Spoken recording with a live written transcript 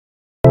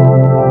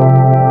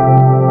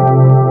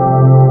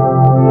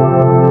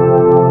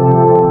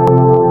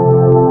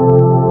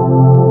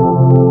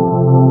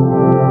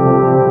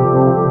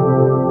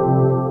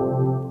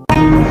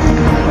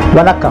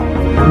वनक्कम,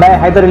 मैं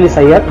हैदर अली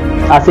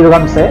सैयद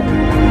आशीर्वाद से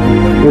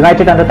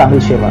यूनाइटेड अंडर तमिल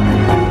सेवा.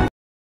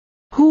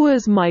 Who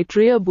is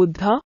Maitreya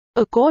Buddha?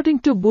 According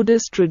to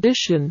Buddhist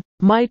tradition,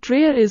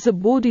 Maitreya is a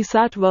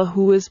bodhisattva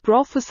who is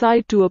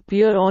prophesied to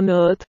appear on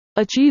earth,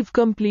 achieve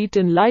complete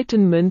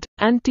enlightenment,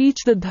 and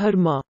teach the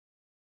dharma.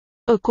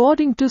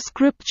 According to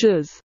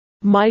scriptures,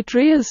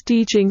 Maitreya's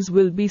teachings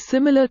will be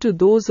similar to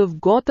those of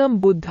Gautam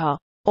Buddha,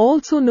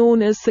 also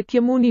known as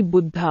Sakyamuni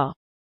Buddha.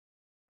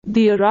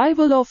 The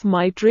arrival of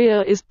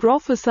Maitreya is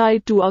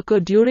prophesied to occur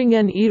during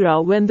an era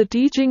when the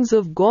teachings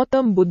of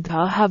Gautam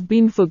Buddha have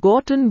been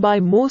forgotten by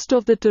most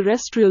of the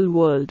terrestrial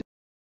world.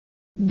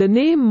 The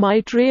name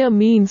Maitreya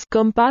means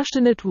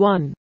compassionate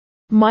one.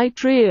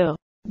 Maitreya,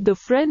 the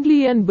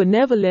friendly and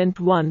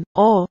benevolent one,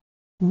 or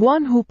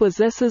one who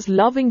possesses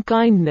loving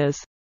kindness,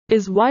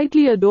 is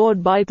widely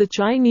adored by the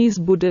Chinese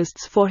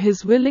Buddhists for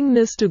his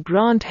willingness to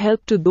grant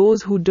help to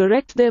those who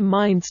direct their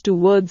minds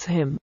towards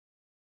him.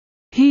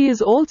 He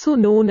is also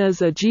known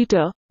as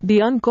Ajita, the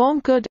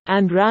unconquered,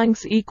 and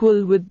ranks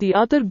equal with the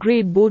other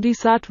great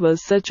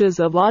bodhisattvas such as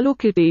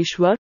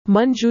Avalokiteshwar,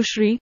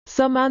 Manjushri,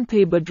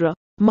 Samantabhadra,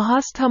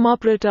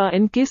 Mahasthamaprata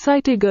and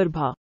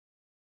Kesaitegarbha.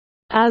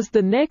 As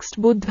the next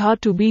Buddha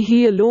to be,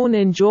 he alone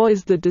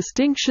enjoys the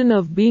distinction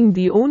of being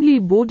the only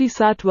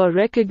bodhisattva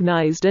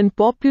recognized and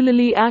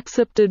popularly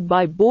accepted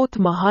by both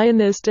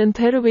Mahayanist and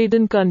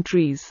Theravada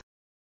countries.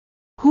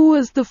 Who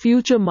is the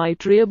future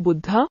Maitreya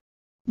Buddha?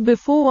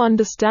 Before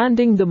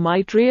understanding the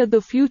Maitreya,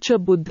 the future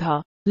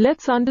Buddha,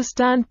 let's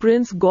understand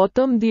Prince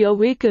Gautam, the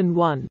awakened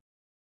one.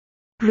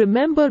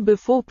 Remember,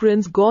 before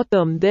Prince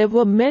Gautam there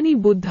were many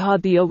Buddha,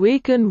 the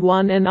awakened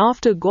one, and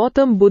after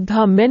Gautam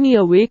Buddha many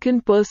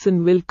awakened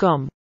person will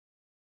come.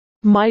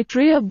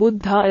 Maitreya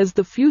Buddha is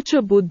the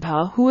future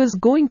Buddha who is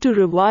going to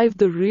revive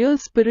the real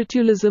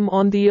spiritualism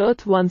on the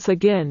earth once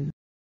again.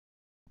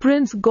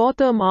 Prince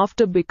Gautam,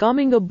 after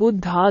becoming a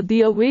Buddha,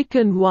 the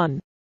awakened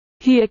one,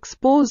 he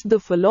exposed the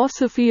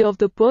philosophy of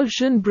the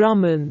Persian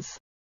Brahmins.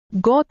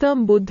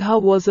 Gautam Buddha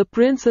was a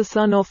prince, a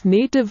son of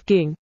native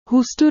king,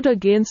 who stood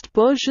against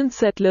Persian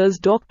settlers'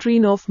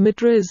 doctrine of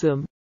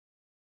Maitreism.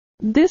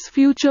 This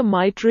future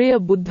Maitreya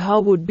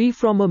Buddha would be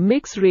from a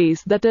mixed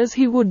race, that is,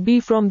 he would be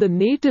from the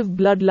native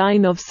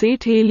bloodline of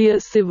Seth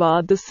alias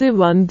Siva, the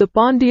Sivan, the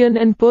Pandyan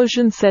and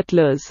Persian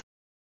settlers.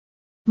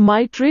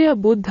 Maitreya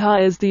Buddha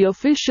is the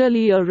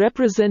officially a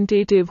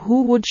representative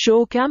who would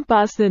show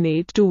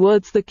compassionate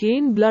towards the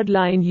Cain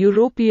bloodline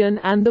European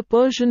and the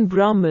Persian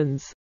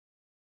Brahmins.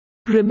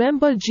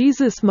 Remember,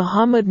 Jesus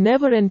Muhammad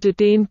never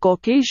entertained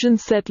Caucasian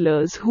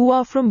settlers who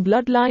are from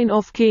bloodline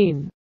of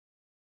Cain.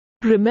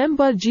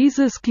 Remember,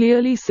 Jesus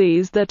clearly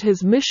says that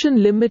his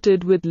mission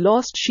limited with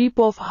lost sheep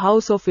of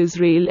house of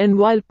Israel, and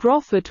while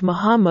Prophet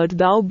Muhammad,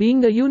 thou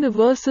being a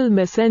universal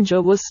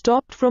messenger, was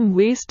stopped from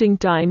wasting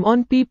time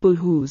on people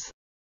whose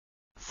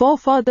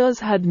forefathers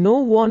had no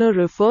honor,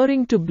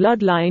 referring to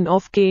bloodline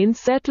of Cain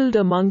settled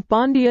among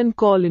Pandyan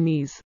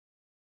colonies.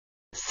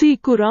 See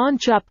Quran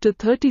chapter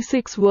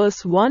 36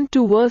 verse 1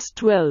 to verse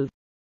 12.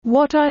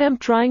 What I am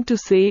trying to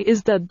say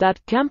is that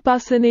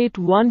compassionate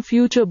one,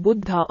 future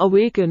Buddha,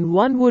 awakened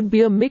one, would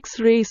be a mixed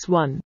race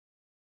one.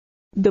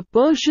 The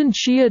Persian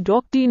Shia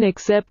doctrine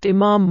accept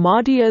Imam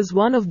Mahdi as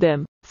one of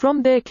them,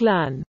 from their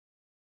clan.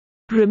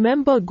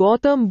 Remember,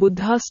 Gautam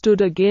Buddha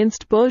stood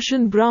against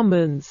Persian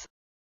Brahmins.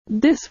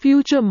 This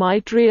future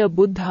Maitreya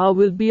Buddha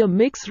will be a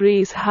mixed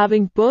race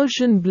having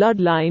Persian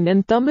bloodline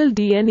and Tamil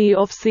DNA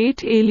of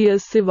Seth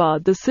alias Siva,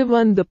 the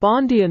Sivan, the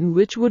Pandyan,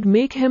 which would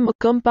make him a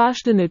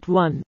compassionate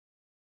one.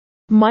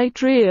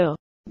 Maitreya,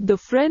 the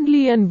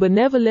friendly and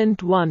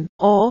benevolent one,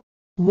 or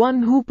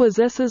one who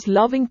possesses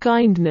loving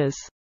kindness.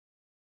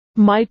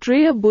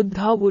 Maitreya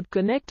Buddha would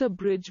connect a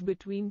bridge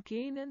between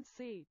Cain and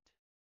Seth.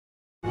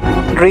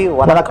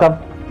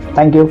 Vanakkam,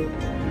 thank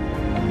you.